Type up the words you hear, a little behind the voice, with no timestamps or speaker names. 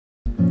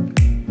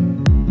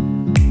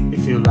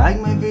like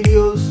my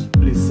videos,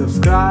 please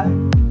subscribe,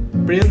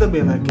 press the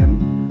bell icon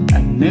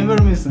and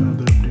never miss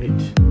another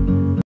update.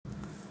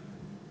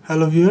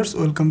 Hello viewers,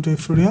 welcome to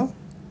FTorial.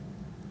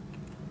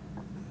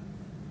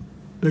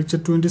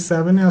 Lecture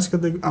 27 এ আজকে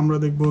আমরা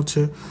দেখব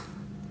হচ্ছে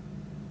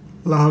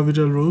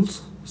L'Hopital rules.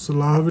 So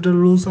L'Hopital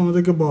rules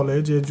আমাদেরকে বলে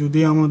যে যদি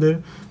আমাদের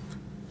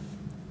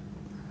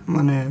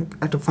মানে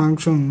একটা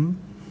ফাংশন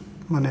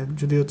মানে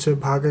যদি হচ্ছে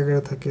ভাগ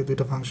আকারে থাকে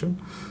দুইটা ফাংশন,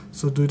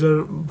 সো দুইটার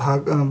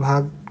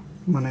ভাগ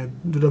মানে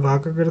দুটো ভাগ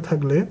আকারে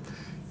থাকলে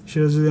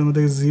সেটা যদি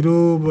আমাদের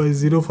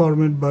 0/0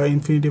 ফরম্যাট বা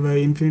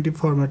ইনফিনিটি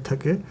ফরম্যাট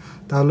থাকে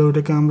তাহলে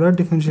ওটাকে আমরা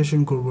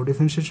ডিফারেন্সিয়েশন করব।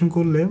 ডিফারেন্সিয়েশন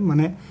করলে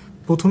মানে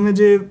প্রথমে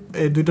যে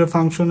এই দুইটা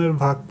ফাংশনের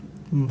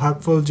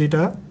ভাগফল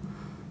যেটা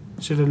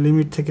সেটা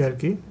লিমিট থেকে আর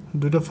কি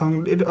দুইটা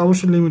এটা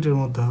অবশ্যই লিমিটের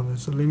মধ্যে হবে।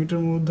 সো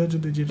লিমিটের মধ্যে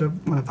যদি যেটা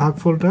মানে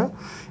ভাগফলটা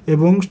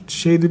এবং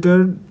সেই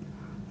দুটার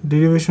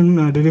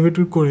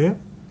ডেরিভেটিভ করে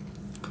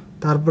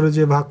তারপরে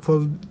যে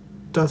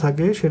ভাগফলটা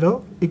থাকে সেটাও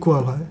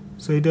ইকুয়াল হয়।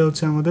 সো এটা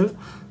হচ্ছে আমাদের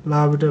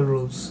L'Hopital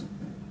রুলস।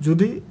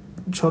 যদি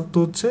শর্ত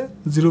হচ্ছে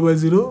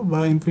 0/0 বা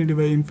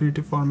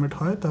ইনফিনিটি ফরম্যাট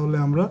হয় তাহলে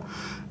আমরা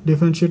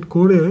ডিফারেন্সিয়েট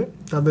করে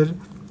তাদের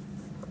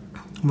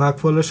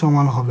ভাগফলের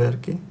সমান হবে আর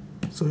কি।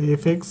 So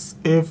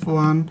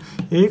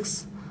f1x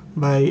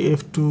by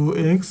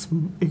f2x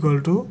equal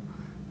to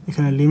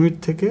এখানে লিমিট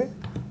থেকে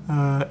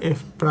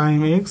f prime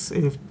x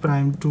f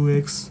prime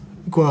 2x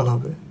equal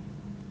হবে।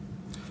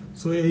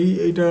 সো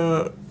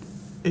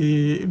এই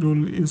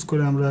রুল ইউজ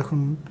করে আমরা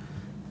এখন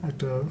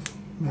একটা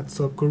ম্যাথ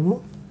সলভ করব।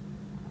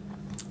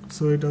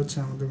 সো এটা হচ্ছে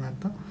আমাদের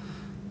ম্যাথটা।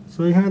 সো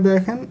এখানে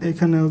দেখেন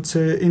এখানে হচ্ছে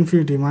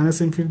ইনফিনিটি মাইনাস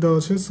ইনফিনিটি দেওয়া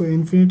আছে। সো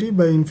ইনফিনিটি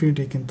বাই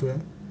ইনফিনিটি কিন্তু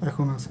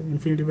এখন আছে,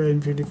 ইনফিনিটি বাই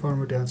ইনফিনিটি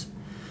ফরম্যাটে আছে।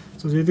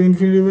 সো যেহেতু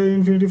ইনফিনিটি বাই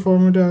ইনফিনিটি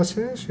ফরম্যাটে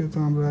আছে সেহেতু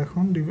আমরা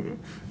এখন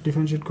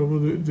ডিফারেন্সিয়েট করবো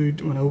দুই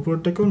মানে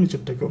উপরটাকেও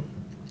নিচেরটাকেও।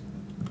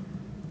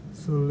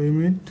 So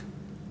limit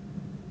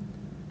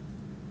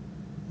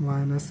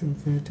minus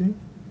infinity,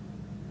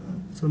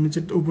 so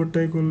নিচের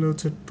উপরটাই করলে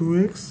হচ্ছে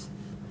 2x,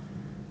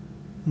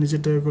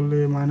 নিচেরটাই করলে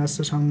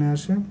মাইনাসটা সামনে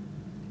আসে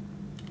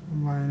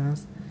মাইনাস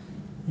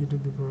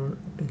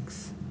e⁻x।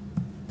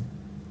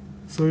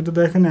 সো এটা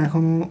দেখেন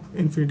এখনও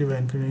ইনফিনিটি বাই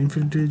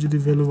ইনফিনিটি যদি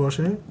ভ্যালু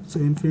বসে সো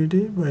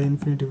ইনফিনিটি বাই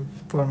ইনফিনিটি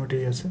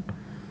ফরম্যাটেই আছে।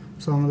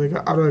 সো আমাদেরকে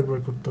আরও একবার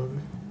করতে হবে।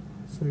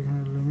 সো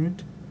এখানে limit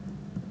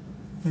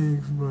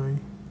x by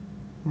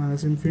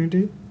minus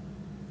infinity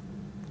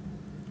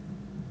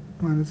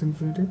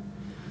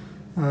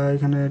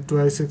এখানে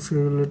 2x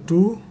করলে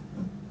 2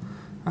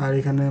 আর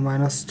এখানে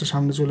মাইনাসটা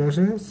সামনে চলে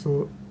আসে সো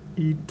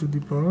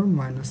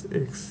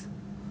e⁻x।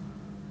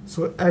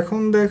 সো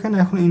এখন দেখেন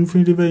এখন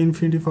ইনফিনিটি বাই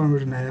ইনফিনিটি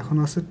ফরম্যাটে নাই, এখন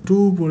আছে 2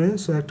 উপরে।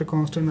 সো একটা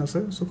কনস্ট্যান্ট আছে,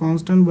 so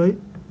constant by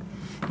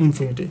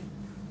infinity.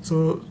 So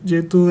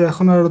যেহেতু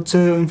এখন আর হচ্ছে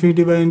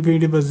ইনফিনিটি বাই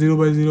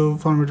 0/0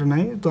 ফরম্যাটে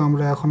নাই তো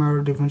আমরা এখন আর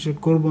ডিফারেন্সিয়েট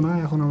করব না,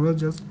 এখন আমরা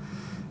জাস্ট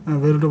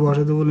ভ্যালুটা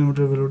বসে দেবো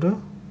লিমিটের ভ্যালুটা।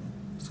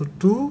 So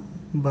 2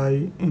 by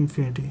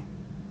infinity,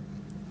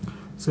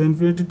 so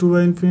infinity 2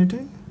 by infinity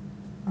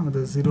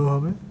আমাদের 0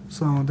 হবে।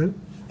 সো আমাদের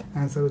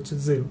অ্যান্সার হচ্ছে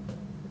 0।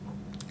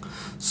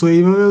 সো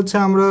এইভাবে হচ্ছে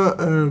আমরা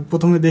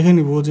প্রথমে দেখে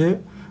নিব যে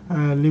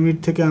লিমিট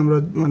থেকে আমরা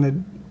মানে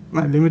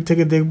লিমিট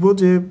থেকে দেখব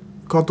যে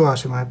কত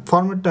আসে, মানে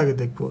ফরম্যাটটা আগে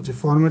দেখবো যে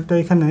ফরম্যাটটা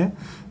এখানে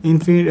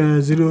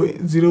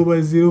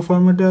 0/0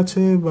 ফরম্যাটে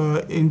আছে বা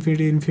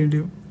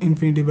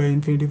ইনফিনিটি বাই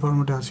ইনফিনিটি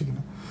ফরম্যাটে আছে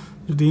কিনা।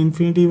 যদি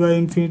ইনফিনিটি বাই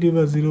ইনফিনিটি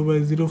বা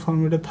 0/0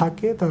 ফরম্যাটে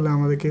থাকে তাহলে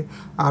আমাদেরকে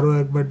আরও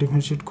একবার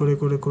ডিফারেন্সিয়েট করে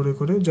করে করে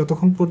করে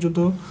যতক্ষণ পর্যন্ত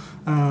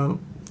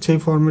সেই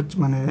ফরম্যাট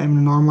মানে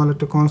এমনি নর্মাল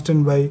একটা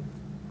কনস্ট্যান্ট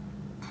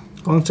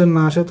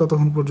না আসে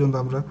ততক্ষণ পর্যন্ত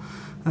আমরা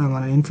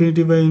মানে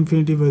ইনফিনিটি বাই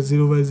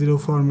 0/0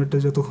 ফরম্যাটে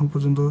যতক্ষণ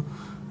পর্যন্ত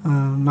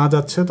না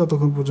যাচ্ছে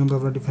ততক্ষণ পর্যন্ত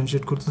আমরা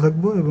ডিফারেন্সিয়েট করতে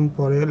থাকবো এবং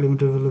পরে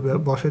লিমিটের ভ্যালু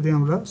বসে দিয়ে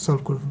আমরা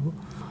সলভ করে ফেলবো।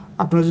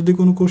 আপনার যদি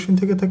কোনো কোশ্চেন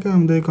থেকে থাকে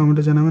আমাদের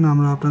কমেন্টে জানাবেন,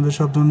 আমরা আপনাদের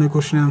সব ধরনের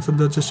কোশ্চেনের আনসার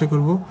দেওয়ার চেষ্টা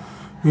করব।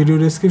 ভিডিও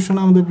ডেসক্রিপশনে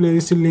আমাদের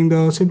প্লেলিস্টের লিঙ্ক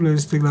দেওয়া আছে,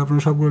 প্লেলিস্ট থেকে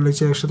আপনারা সবগুলো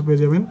লেকচার একসাথে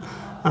পেয়ে যাবেন।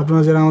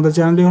 আপনারা যারা আমাদের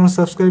চ্যানেলটি এখনো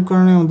সাবস্ক্রাইব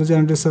করেন আমাদের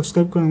চ্যানেলটি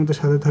সাবস্ক্রাইব করে আমাদের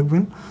সাথে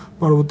থাকবেন।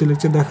 পরবর্তী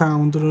লেকচার দেখার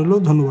আমন্ত্রণ রইল।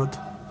 ধন্যবাদ।